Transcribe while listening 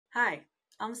Hi,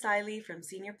 I'm Siley from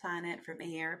Senior Planet from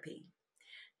AARP.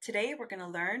 Today we're going to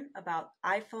learn about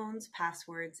iPhone's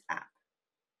Passwords app.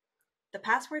 The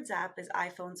Passwords app is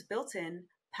iPhone's built-in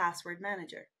password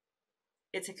manager.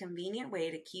 It's a convenient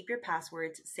way to keep your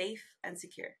passwords safe and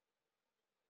secure.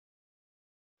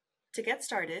 To get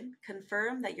started,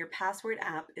 confirm that your password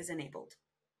app is enabled.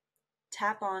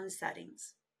 Tap on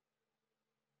Settings.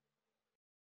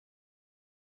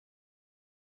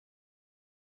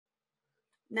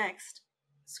 Next,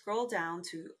 scroll down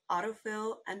to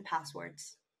Autofill and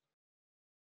Passwords.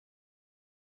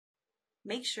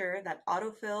 Make sure that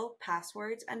Autofill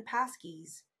Passwords and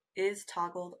Passkeys is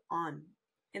toggled on.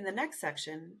 In the next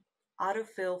section,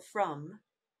 Autofill From,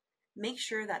 make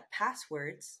sure that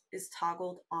Passwords is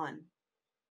toggled on.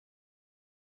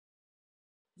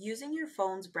 Using your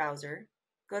phone's browser,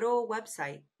 go to a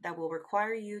website that will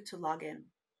require you to log in.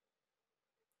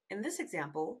 In this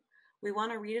example, we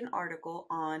want to read an article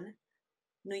on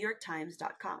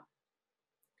NewYorkTimes.com.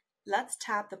 Let's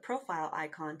tap the profile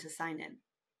icon to sign in.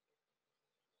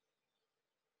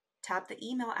 Tap the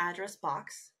email address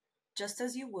box, just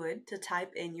as you would to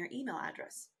type in your email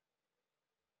address.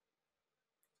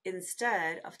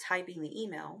 Instead of typing the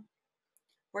email,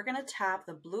 we're going to tap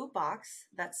the blue box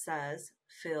that says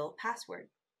Fill Password.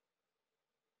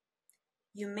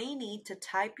 You may need to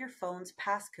type your phone's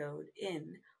passcode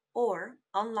in or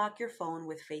unlock your phone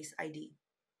with Face ID.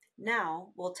 Now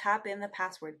we'll tap in the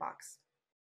password box.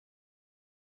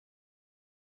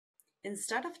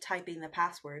 Instead of typing the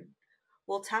password,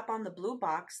 we'll tap on the blue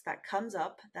box that comes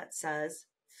up that says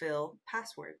Fill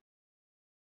Password.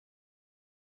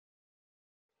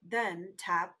 Then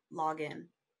tap Login.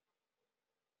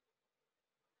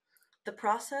 The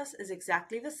process is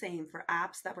exactly the same for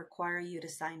apps that require you to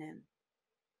sign in.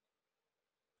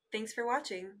 Thanks for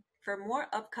watching. For more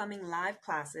upcoming live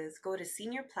classes, go to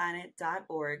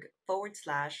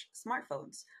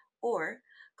seniorplanet.org/smartphones or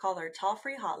call our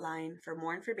toll-free hotline for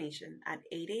more information at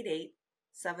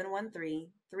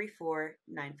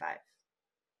 888-713-3495.